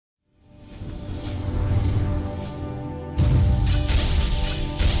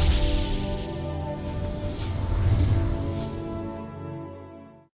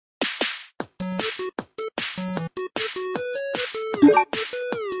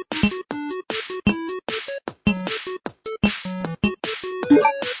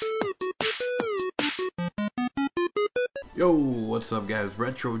Yo, what's up guys?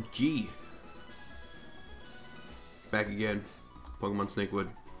 Retro G back again. Pokemon Snakewood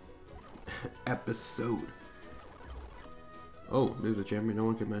episode. Oh, there's a champion. No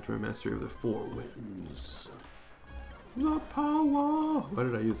one can match my mastery of the 4 winds. The power! Why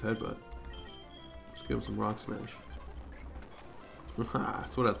did I use headbutt? Just give him some rock smash.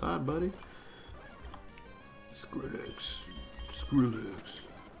 That's what I thought, buddy. Skrillex.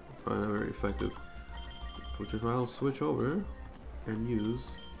 Probably not very effective. Which is why I'll switch over and use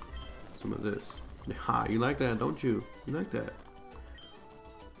some of this. Ha! You like that, don't you? You like that?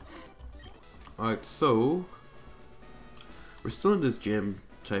 Alright, so we're still in this gym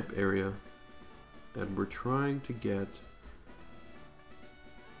type area, and we're trying to get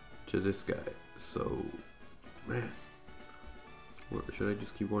to this guy. So, man, should I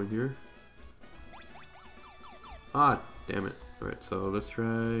just keep going here? Ah, damn it. Alright, so let's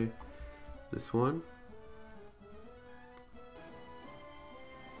try this one.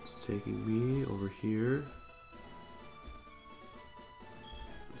 It's taking me over here.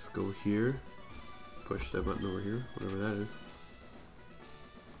 Let's go here. Push that button over here, whatever that is.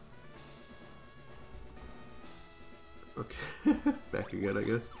 Okay, back again, I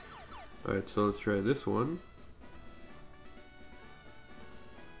guess. Alright, so let's try this one.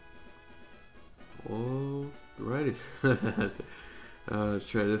 Alrighty. Let's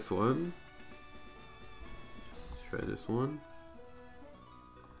try this one. Let's try this one.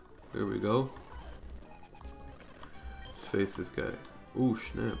 There we go. Let's face this guy. Ooh,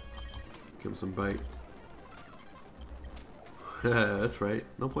 snap. Give him some bite. That's right.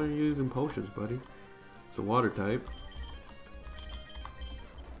 No point in using potions, buddy. It's a water type.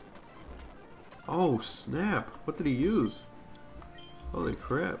 Oh, snap. What did he use? Holy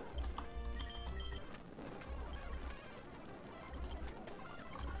crap.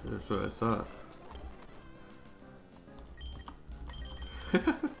 That's what I thought.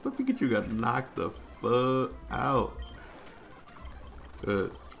 But Pikachu got knocked the fuck out.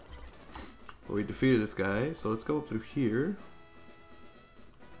 Good. Well, we defeated this guy, so let's go up through here.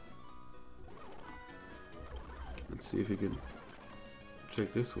 Let's see if he can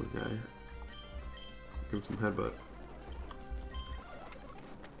check this one guy. Give him some headbutt.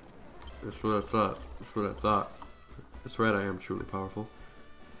 That's what I thought. That's what I thought. That's right, I am truly powerful.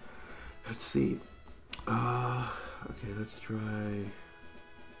 Let's see. Okay, let's try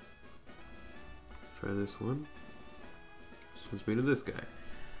this one. Switch me to this guy.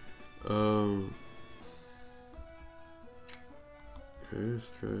 Okay, let's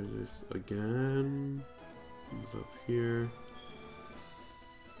try this again. Ends up here.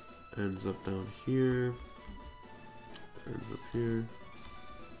 Ends up down here. Ends up here.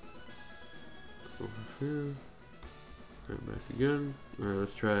 Over here. And back again. Alright,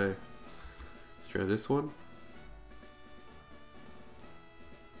 let's try this one.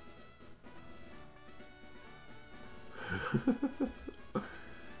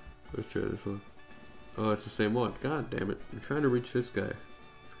 Let's try this one. Oh, it's the same one. God damn it. I'm trying to reach this guy.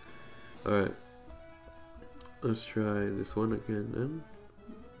 Alright. Let's try this one again then.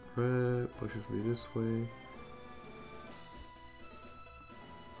 Right, pushes me this way.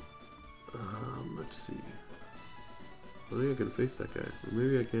 Let's see. I think I can face that guy. Or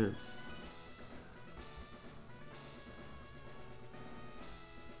maybe I can.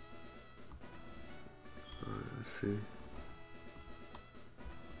 Alright, let's see.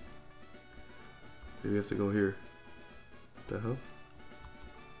 Maybe I have to go here. What the hell?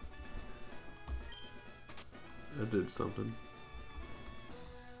 That did something.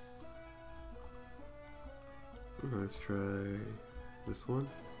 Alright, let's try this one.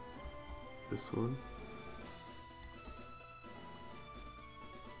 This one.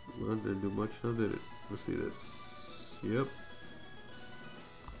 Well, didn't do much now, did it? Let's see this. Yep.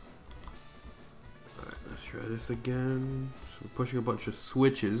 Alright, let's try this again. So we're pushing a bunch of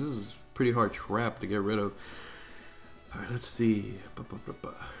switches. This is a pretty hard trap to get rid of. Alright, let's see.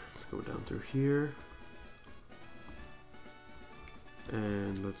 Let's go down through here.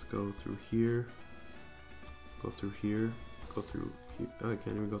 And let's go through here. Go through here. Go through here. Oh, I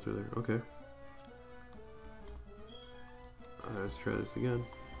can't even go through there. Okay. Alright, let's try this again.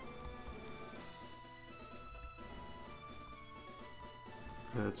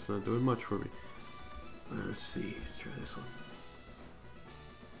 That's not doing much for me. Let's see. Let's try this one.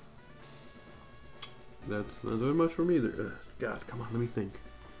 That's not doing much for me either. God, come on, let me think.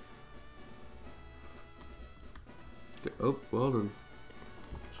 Okay. Oh, well done.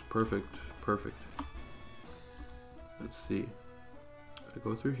 It's perfect. Perfect. Let's see. I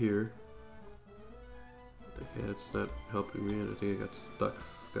go through here. Okay, that's not helping me, and I think I got stuck.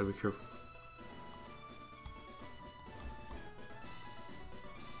 Gotta be careful.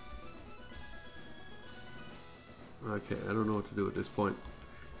 Okay, I don't know what to do at this point.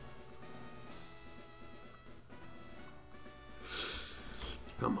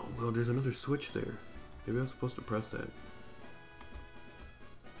 Come on, well, there's another switch there. Maybe I was supposed to press that.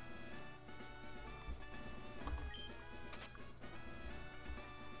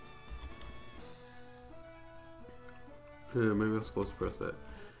 Yeah, maybe I was supposed to press that.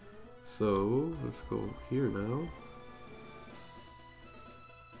 So, let's go here now.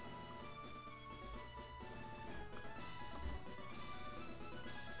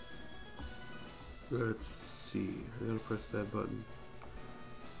 Let's see. I gotta press that button.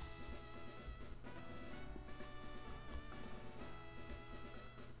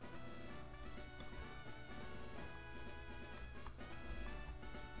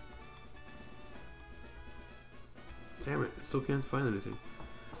 Damn it, I still can't find anything.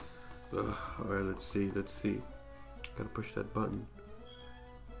 Alright, let's see. Gotta push that button.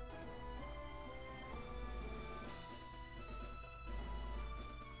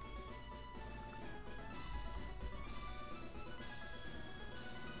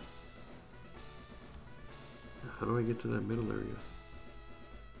 How do I get to that middle area?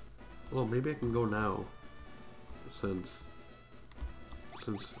 Well, maybe I can go now. Since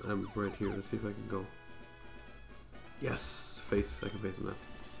I'm right here. Let's see if I can go. Yes! I can face him now.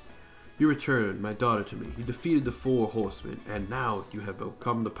 You returned, my daughter, to me. You defeated the 4 horsemen, and now you have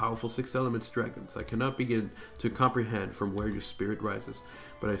become the powerful 6 elements dragons. I cannot begin to comprehend from where your spirit rises,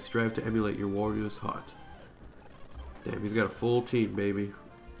 but I strive to emulate your warrior's heart. Damn, he's got a full team, baby.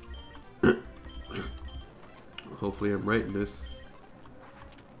 Hopefully I'm right in this.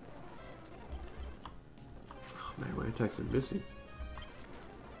 Oh man, my attacks are missing.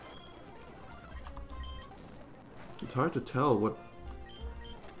 It's hard to tell what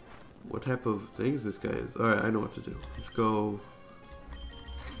type of things this guy is. Alright, I know what to do. Let's go.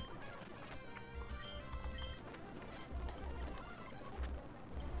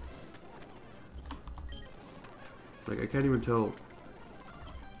 Like, I can't even tell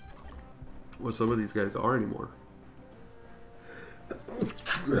what some of these guys are anymore.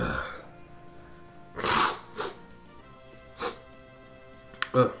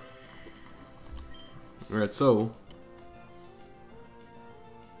 Alright, so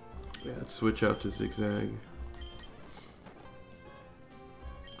yeah, let's switch out to zigzag.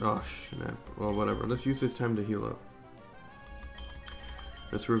 Oh snap. Well, whatever. Let's use this time to heal up.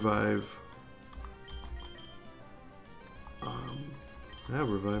 Let's revive. I have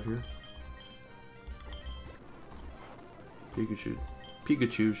revive here.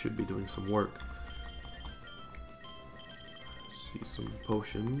 Pikachu should be doing some work. See some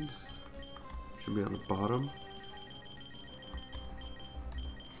potions. Should be on the bottom.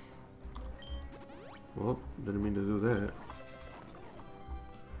 Well, didn't mean to do that.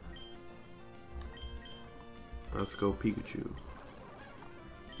 Let's go Pikachu.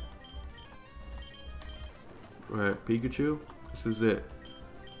 Alright, Pikachu, this is it.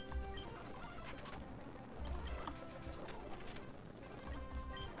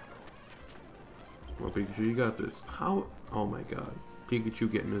 Well, Pikachu, you got this. How? Oh my god.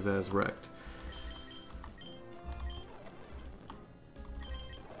 Pikachu getting his ass wrecked.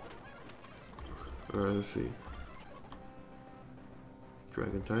 Alright, let's see.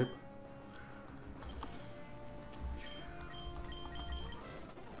 Dragon type.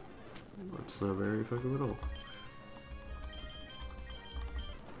 That's not very effective at all.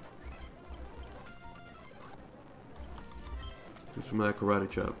 Do some of that karate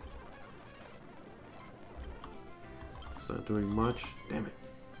chop. It's not doing much. Damn it.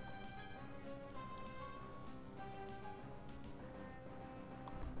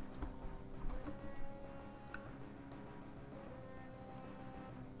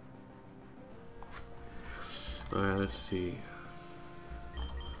 Alright, let's see.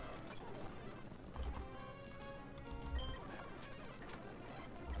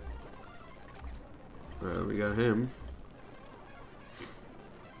 Alright, we got him.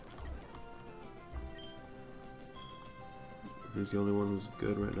 He's the only one who's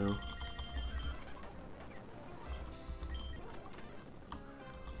good right now.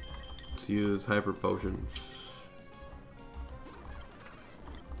 Let's use hyper potion.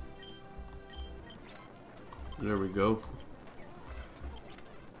 There we go.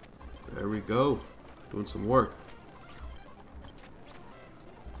 There we go. Doing some work.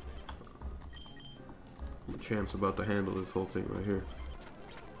 The champ's about to handle this whole thing right here.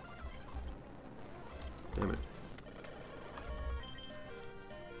 Damn it.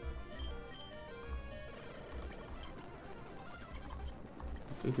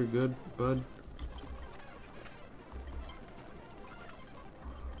 Think you're good, bud?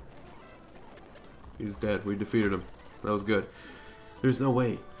 He's dead. We defeated him. that was good. There's no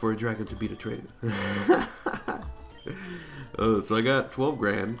way for a dragon to beat a train. So I got 12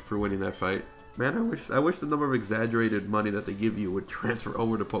 grand for winning that fight. Man, I wish the number of exaggerated money that they give you would transfer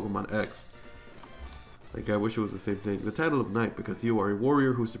over to Pokemon X. Like, I wish it was the same thing. The title of Knight, because you are a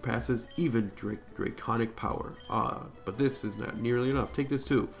warrior who surpasses even draconic power. But this is not nearly enough. Take this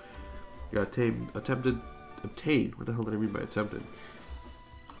too. You got obtain. What the hell did I mean by attempted?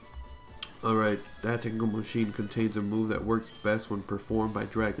 Alright, that technical machine contains a move that works best when performed by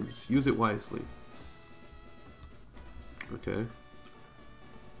dragons. Use it wisely. Okay.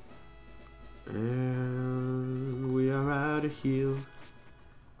 And we are out of here.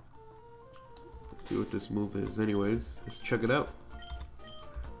 Let's see what this move is. Anyways, let's check it out.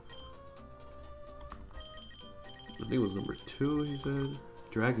 I think it was number 2, he said.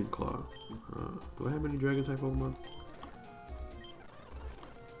 Dragon Claw. Do I have any Dragon type Pokemon?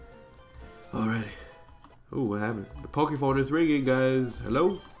 Alrighty. Oh, what happened? The Pokephone is ringing, guys.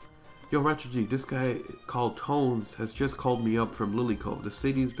 Hello? Yo, Retrogy, this guy called Tones has just called me up from Lily Cove. The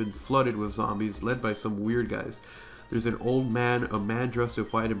city's been flooded with zombies, led by some weird guys. There's an old man, a man dressed in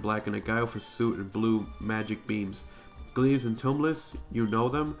white and black, and a guy with a suit and blue magic beams. Glees and Tumbless, you know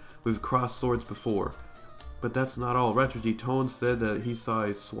them? We've crossed swords before. But that's not all. Retrogy, Tones said that he saw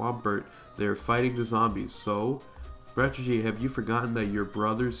a Swampert there fighting the zombies, so... Retrogy, have you forgotten that your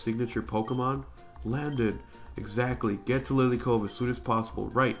brother's signature Pokemon? Landed. Exactly. Get to Lily Cove as soon as possible.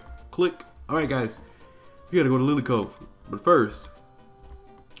 Right. Click. Alright guys, we gotta go to Lily Cove. But first,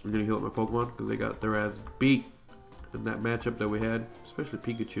 I'm gonna heal up my Pokemon because they got their ass beat in that matchup that we had. Especially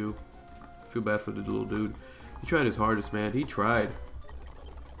Pikachu. I feel bad for the little dude. He tried his hardest, man. He tried.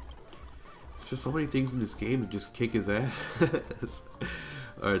 There's just so many things in this game to just kick his ass.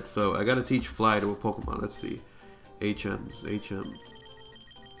 Alright, so I gotta teach Fly to a Pokemon. Let's see. HM.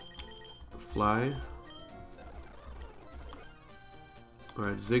 Fly.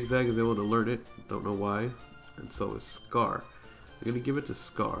 Alright, Zigzag is able to learn it. Don't know why. And so is Scar. I'm gonna give it to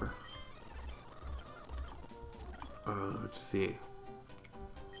Scar. Let's see.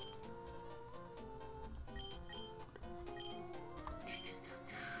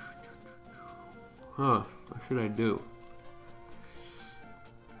 What should I do?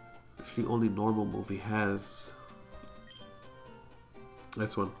 It's the only normal move he has.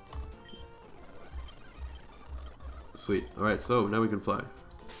 This one. Sweet. Alright, so now we can fly.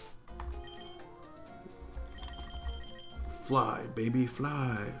 Fly, baby,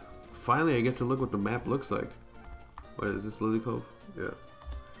 fly. Finally, I get to look what the map looks like. What is this, Lily Cove? Yeah.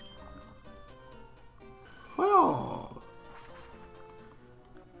 Well.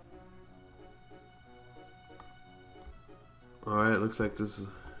 Alright, looks like this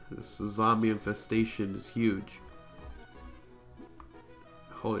zombie infestation is huge.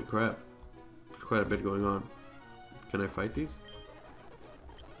 Holy crap. There's quite a bit going on. Can I fight these?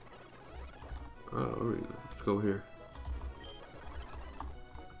 Oh, let's go here.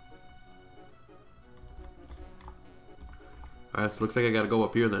 Alright, so looks like I gotta go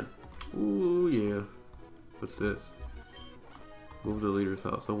up here then. Ooh, yeah. What's this? Move to the leader's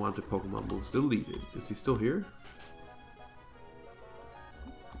house. Unwanted Pokemon moves deleted. Is he still here?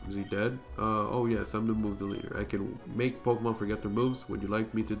 Is he dead? Oh yes, I'm the move the leader. I can make Pokemon forget their moves. Would you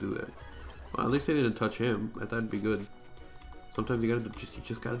like me to do that? Well, at least I didn't touch him. I thought it'd be good. Sometimes you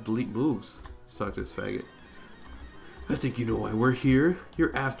just gotta delete moves. Let's talk to this faggot. I think you know why we're here.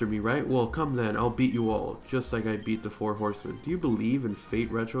 You're after me, right? Well, come then. I'll beat you all, just like I beat the 4 horsemen. Do you believe in fate,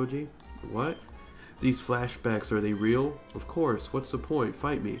 Retrogy? What? These flashbacks, are they real? Of course. What's the point?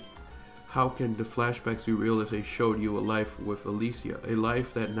 Fight me. How can the flashbacks be real if they showed you a life with Alicia? A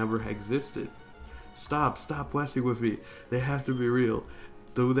life that never existed? Stop messing with me. They have to be real.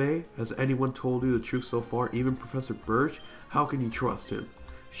 Do they? Has anyone told you the truth so far? Even Professor Birch? How can you trust him?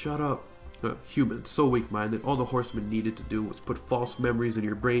 Shut up. Human, so weak-minded. All the horsemen needed to do was put false memories in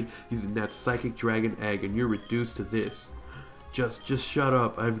your brain using that psychic dragon egg, and you're reduced to this. Just shut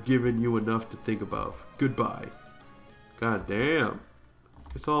up. I've given you enough to think about. Goodbye. God damn.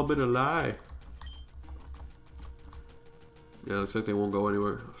 It's all been a lie. Yeah, looks like they won't go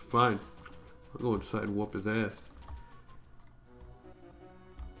anywhere. Fine. I'll go inside and whoop his ass.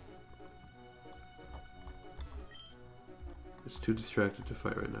 It's too distracted to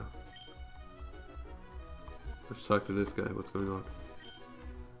fight right now. Let's talk to this guy. What's going on?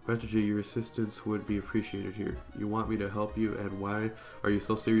 Retrogy, your assistance would be appreciated here. You want me to help you, and why are you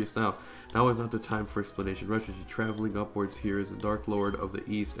so serious now? Now is not the time for explanation. Retrogy, traveling upwards here is the Dark Lord of the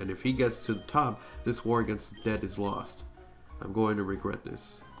East, and if he gets to the top, this war against the dead is lost. I'm going to regret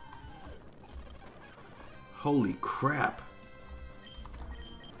this. Holy crap.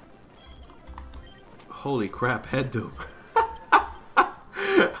 Holy crap, head doom.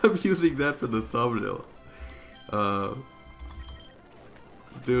 I'm using that for the thumbnail.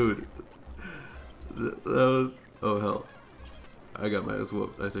 Dude. That was... Oh hell. I got my ass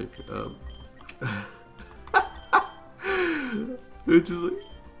whooped, I think. It's just like,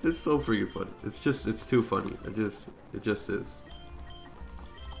 it's so freaking funny. It's too funny. It just is.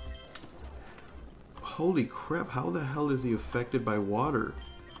 Holy crap, how the hell is he affected by water?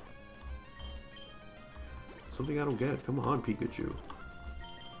 Something I don't get. Come on, Pikachu.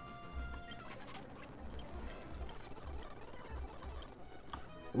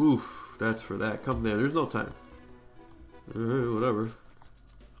 Oof, that's for that. Come there, there's no time. Whatever.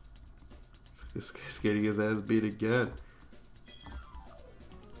 Just getting his ass beat again.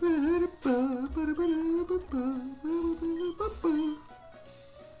 Alright,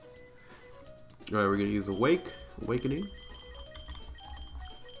 we're gonna use Awakening.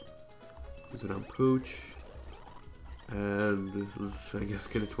 Use it on Pooch. And this is, I guess,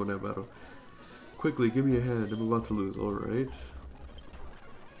 get into a net battle. Quickly, give me a hand. I'm about to lose. Alright.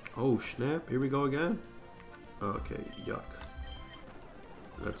 Oh, snap. Here we go again. Okay, yuck.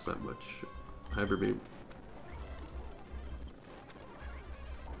 That's not much. Hyper Beam.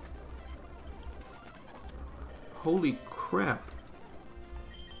 Holy crap.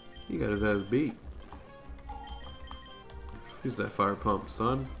 He got his ass beat. Use that fire pump,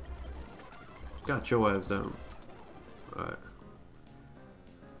 son. Got your ass down. Alright.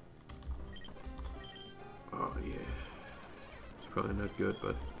 Oh yeah. It's probably not good,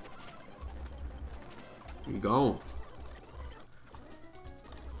 but you gone.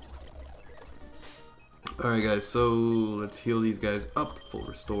 Alright guys, so let's heal these guys up. Full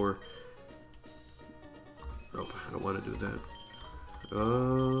restore. Nope, I don't want to do that.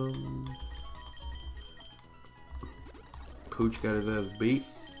 Pooch got his ass beat.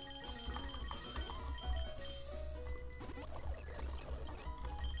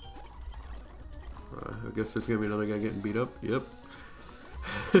 I guess there's gonna be another guy getting beat up. Yep.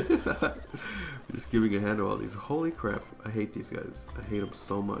 Just giving a hand to all these. Holy crap! I hate these guys. I hate them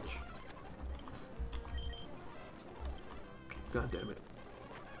so much. God damn it!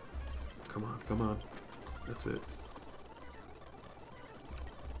 Come on, come on. That's it.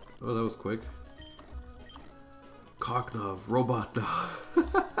 Oh, that was quick. Cocknov, Robot Nov.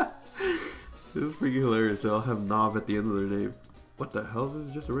 This is freaking hilarious. They all have Nov at the end of their name. What the hell? This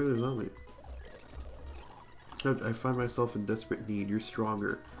is just a regular zombie. I find myself in desperate need. You're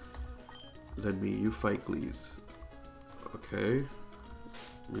stronger than me. You fight, please. Okay.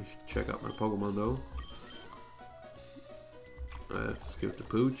 Let me check out my Pokemon though. Let's give it to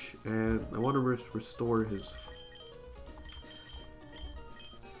Pooch, and I want to restore his.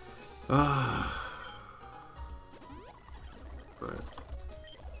 Alright.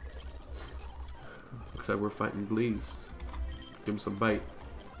 Looks like we're fighting Bleeze. Give him some bite.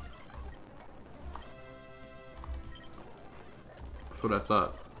 That's what I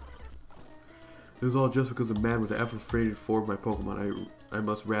thought. It was all just because a man with the F-rated form of my Pokemon. I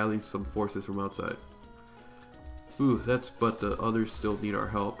must rally some forces from outside. Ooh, but the others still need our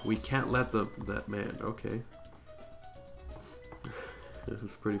help. We can't let that man. Okay. This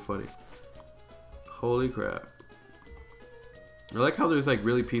is pretty funny. Holy crap. I like how there's like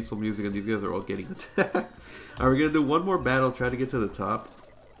really peaceful music and these guys are all getting attacked. Alright, we're gonna do one more battle, try to get to the top.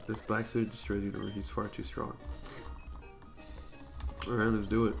 This black suit destroyed the universe. He's far too strong. Alright, let's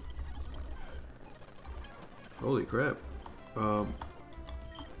do it. Holy crap.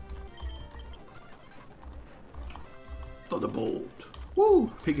 Thunderbolt.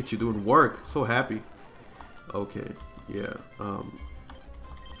 Woo! Pikachu doing work. So happy. Okay, yeah.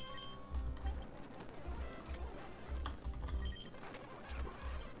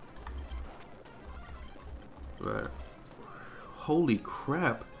 Right. Holy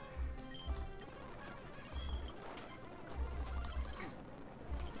crap.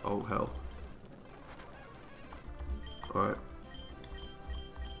 Oh hell. Alright.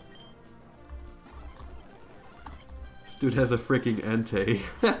 This dude has a freaking Entei.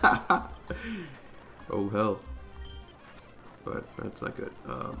 Oh hell. But that's not good.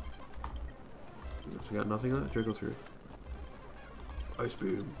 We got nothing on that? Draco's here. Ice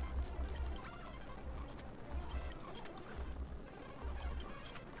Beam.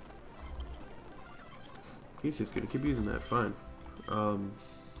 He's just gonna keep using that, fine.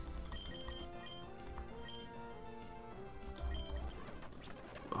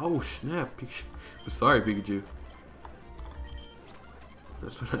 Oh snap! Sorry, Pikachu.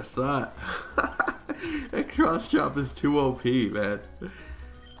 That's what I thought. That cross chop is too OP, man.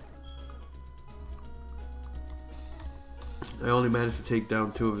 I only managed to take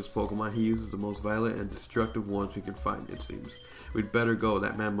down 2 of his Pokemon. He uses the most violent and destructive ones we can find, it seems. We'd better go.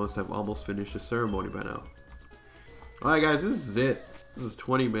 That man must have almost finished the ceremony by now. Alright guys, this is it. This is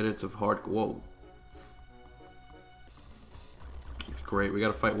 20 minutes of hard... Whoa. Great, we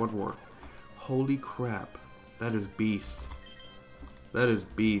gotta fight one more. Holy crap. That is beast. That is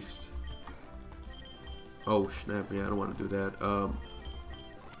beast. Oh snap, yeah, I don't want to do that.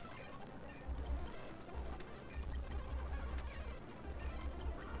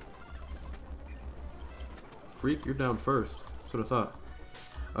 Freak, you're down first. That's what I thought.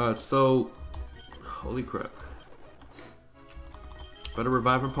 Alright, so... Holy crap. Better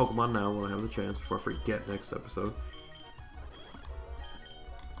revive my Pokemon now while I have the chance before I forget next episode.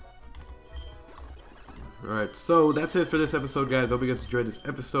 Alright, so that's it for this episode, guys. I hope you guys enjoyed this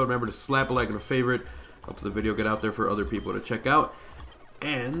episode. Remember to slap a like and a favorite. Helps the video get out there for other people to check out.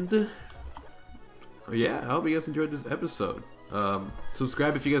 And... yeah, I hope you guys enjoyed this episode.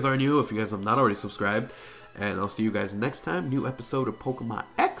 Subscribe if you guys are new, if you guys have not already subscribed. And I'll see you guys next time. New episode of Pokemon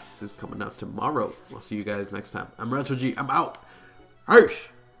X is coming out tomorrow. I'll see you guys next time. I'm Retro G. I'm out. Hirsch!